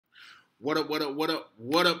What up, what up, what up,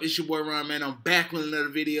 what up? It's your boy Ron, man. I'm back with another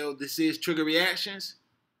video. This is Trigger Reactions.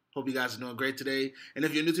 Hope you guys are doing great today. And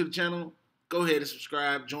if you're new to the channel, go ahead and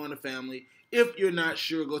subscribe, join the family. If you're not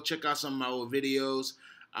sure, go check out some of my old videos.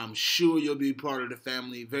 I'm sure you'll be part of the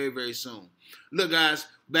family very, very soon. Look, guys,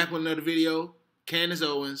 back with another video. Candace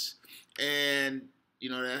Owens. And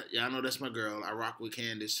you know that, yeah, I know that's my girl. I rock with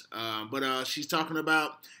Candace. But she's talking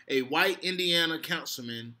about a white Indiana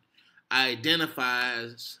councilman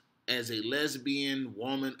identifies as a lesbian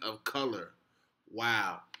woman of color.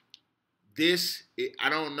 Wow. I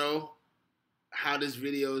don't know how this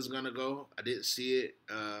video is going to go. I didn't see it.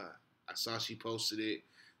 I saw she posted it.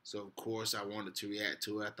 So, of course, I wanted to react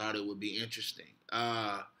to it. I thought it would be interesting.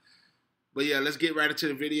 But, yeah, let's get right into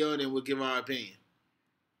the video, and then we'll give our opinion.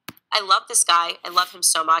 I love this guy. I love him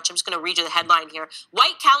so much. I'm just going to read you the headline here.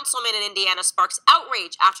 White councilman in Indiana sparks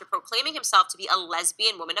outrage after proclaiming himself to be a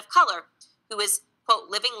lesbian woman of color who is, quote,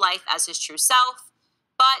 living life as his true self.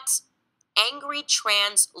 But angry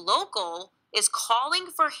trans local is calling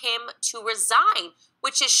for him to resign,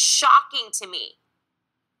 which is shocking to me.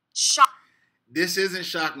 This isn't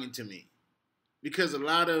shocking to me because a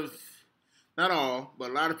lot of, not all,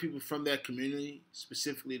 but a lot of people from that community,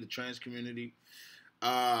 specifically the trans community,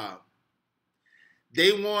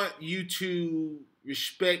 they want you to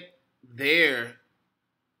respect their,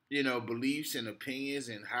 beliefs and opinions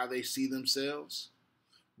and how they see themselves.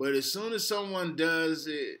 But as soon as someone does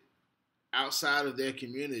it outside of their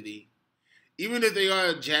community, even if they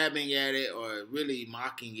are jabbing at it or really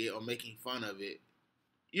mocking it or making fun of it,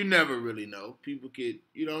 you never really know.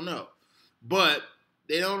 You don't know. But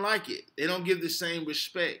they don't like it. They don't give the same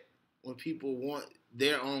respect when people want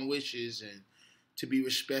their own wishes and to be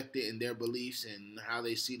respected in their beliefs and how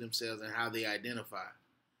they see themselves and how they identify.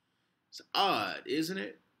 It's odd, isn't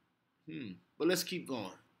it? But let's keep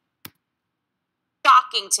going.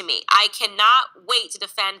 Shocking to me. I cannot wait to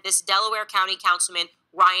defend this Delaware County Councilman,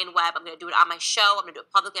 Ryan Webb. I'm going to do it on my show. I'm going to do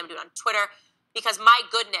it publicly. I'm going to do it on Twitter. Because my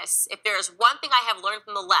goodness, if there is one thing I have learned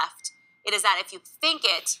from the left, it is that if you think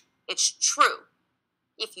it, it's true.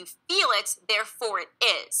 If you feel it, therefore it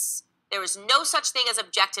is. There is no such thing as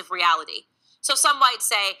objective reality. So some might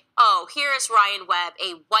say, oh, here is Ryan Webb,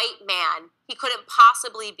 a white man. He couldn't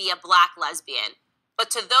possibly be a black lesbian. But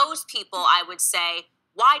to those people, I would say,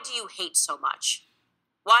 why do you hate so much?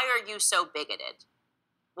 Why are you so bigoted?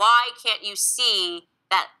 Why can't you see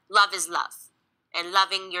that love is love? And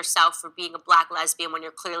loving yourself for being a black lesbian when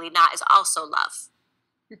you're clearly not is also love.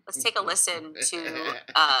 Let's take a listen to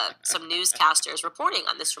some newscasters reporting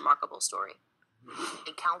on this remarkable story.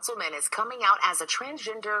 A councilman is coming out as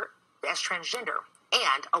transgender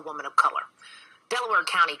and a woman of color. Delaware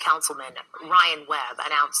County Councilman Ryan Webb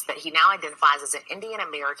announced that he now identifies as an Indian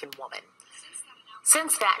American woman.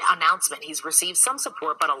 Since that announcement, he's received some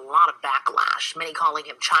support, but a lot of backlash, many calling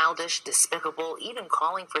him childish, despicable, even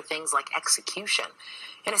calling for things like execution.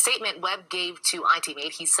 In a statement Webb gave to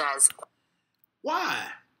ITMate, he says,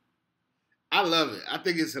 "Why? I love it. I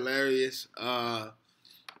think it's hilarious.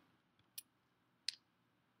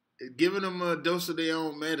 Giving them a dose of their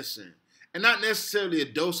own medicine. And not necessarily a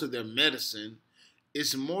dose of their medicine.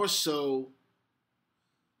 It's more so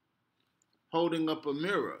holding up a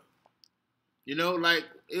mirror. Like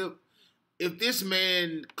if this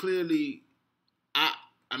man clearly, I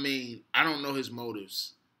don't know his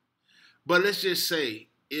motives. But let's just say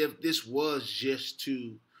if this was just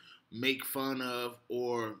to make fun of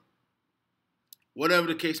or whatever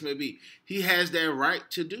the case may be, he has that right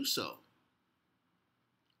to do so.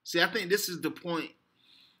 See, I think this is the point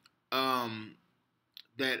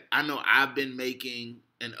that I know I've been making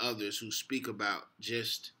and others who speak about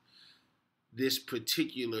just this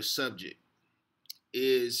particular subject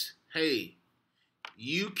is, hey,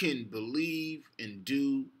 you can believe and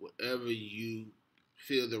do whatever you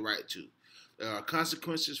feel the right to. There are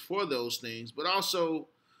consequences for those things, but also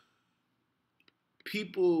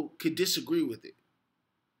people could disagree with it.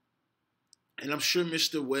 And I'm sure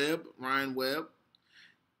Mr. Webb, Ryan Webb,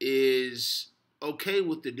 is okay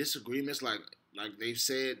with the disagreements, like they've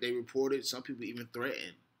said, they reported, some people even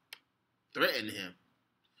threaten him.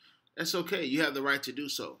 That's okay. You have the right to do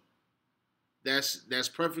so. That's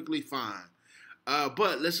perfectly fine.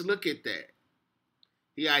 But let's look at that.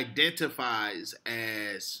 He identifies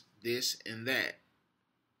as this and that.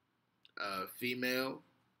 Female,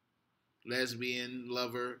 lesbian,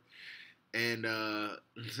 lover, and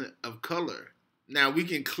of color. Now, we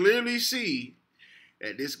can clearly see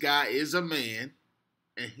that this guy is a man,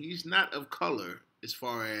 and he's not of color as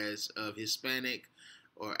far as of Hispanic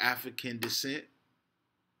or African descent.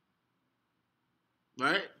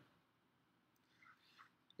 Right?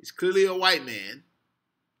 He's clearly a white man.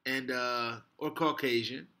 and or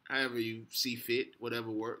Caucasian, however you see fit, whatever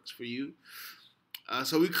works for you.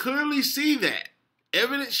 So we clearly see that.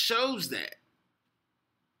 Evidence shows that.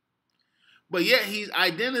 But yet he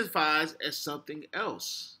identifies as something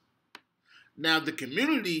else. Now the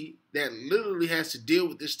community that literally has to deal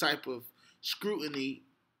with this type of scrutiny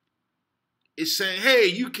is saying, hey,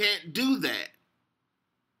 you can't do that.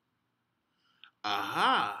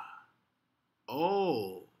 Aha.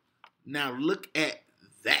 Oh. Now look at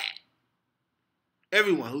that.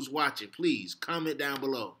 Everyone who's watching, please comment down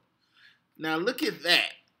below. Now look at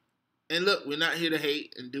that. And look, we're not here to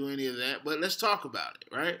hate and do any of that, but let's talk about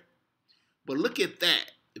it, right? But look at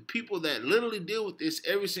that. The people that literally deal with this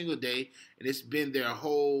every single day, and it's been their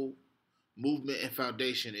whole movement and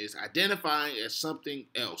foundation, is identifying as something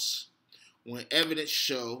else when evidence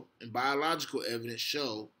show, and biological evidence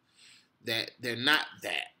show, that they're not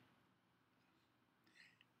that.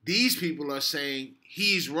 These people are saying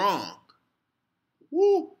he's wrong.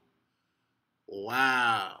 Woo!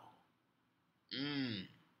 Wow.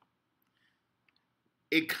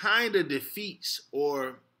 It kind of defeats,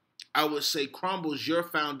 or I would say crumbles, your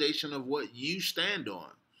foundation of what you stand on,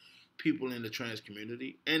 people in the trans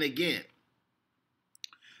community. And again,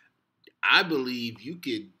 I believe you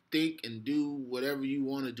could think and do whatever you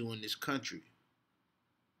want to do in this country.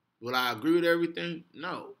 Will I agree with everything?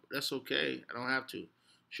 No, that's okay. I don't have to. I'm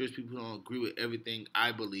sure people don't agree with everything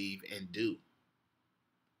I believe and do.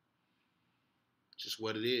 Just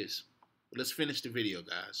what it is. But let's finish the video,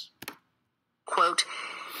 guys. Quote,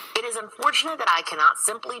 "It is unfortunate that I cannot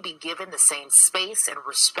simply be given the same space and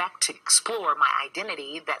respect to explore my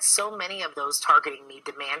identity that so many of those targeting me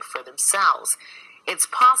demand for themselves. It's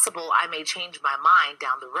possible I may change my mind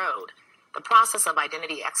down the road. The process of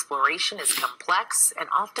identity exploration is complex, and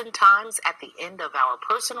oftentimes at the end of our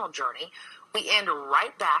personal journey, we end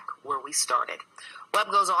right back where we started." Webb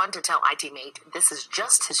goes on to tell IT-Mate this is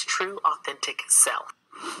just his true, authentic self.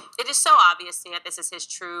 It is so obvious that this is his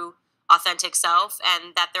true, authentic self,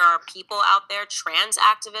 and that there are people out there, trans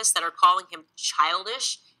activists, that are calling him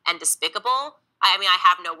childish and despicable. I mean, I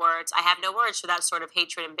have no words. I have no words for that sort of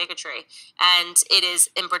hatred and bigotry. And it is,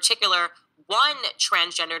 in particular, one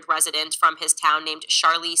transgendered resident from his town named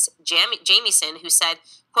Charlize Jamieson who said,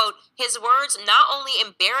 quote, "His words not only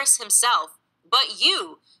embarrass himself, but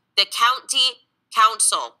you, the county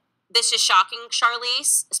council." This is shocking,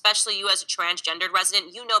 Charlize, especially you as a transgendered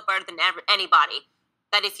resident. You know better than anybody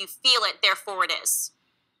that if you feel it, therefore it is.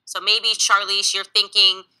 So maybe, Charlize, you're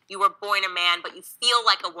thinking you were born a man, but you feel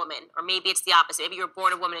like a woman. Or maybe it's the opposite. Maybe you were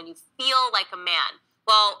born a woman and you feel like a man.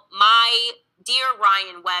 Well, my dear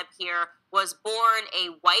Ryan Webb here was born a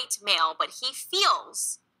white male, but he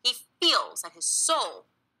feels that his soul,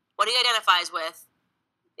 what he identifies with,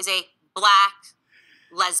 is a black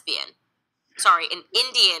lesbian. Sorry, an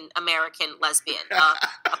Indian American lesbian,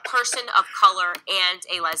 a person of color and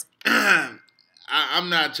a lesbian. I'm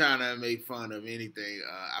not trying to make fun of anything.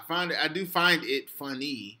 I do find it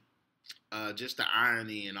funny, just the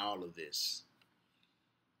irony in all of this.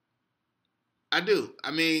 I do.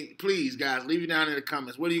 I mean, please, guys, leave it down in the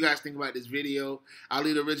comments. What do you guys think about this video? I'll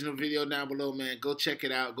leave the original video down below, man. Go check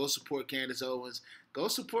it out. Go support Candace Owens. Go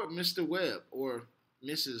support Mr. Webb or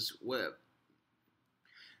Mrs. Webb.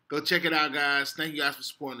 Go check it out, guys. Thank you guys for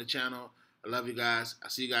supporting the channel. I love you guys. I'll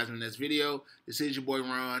see you guys in the next video. This is your boy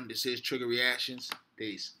Ron. This is Trigger Reactions.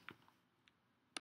 Peace.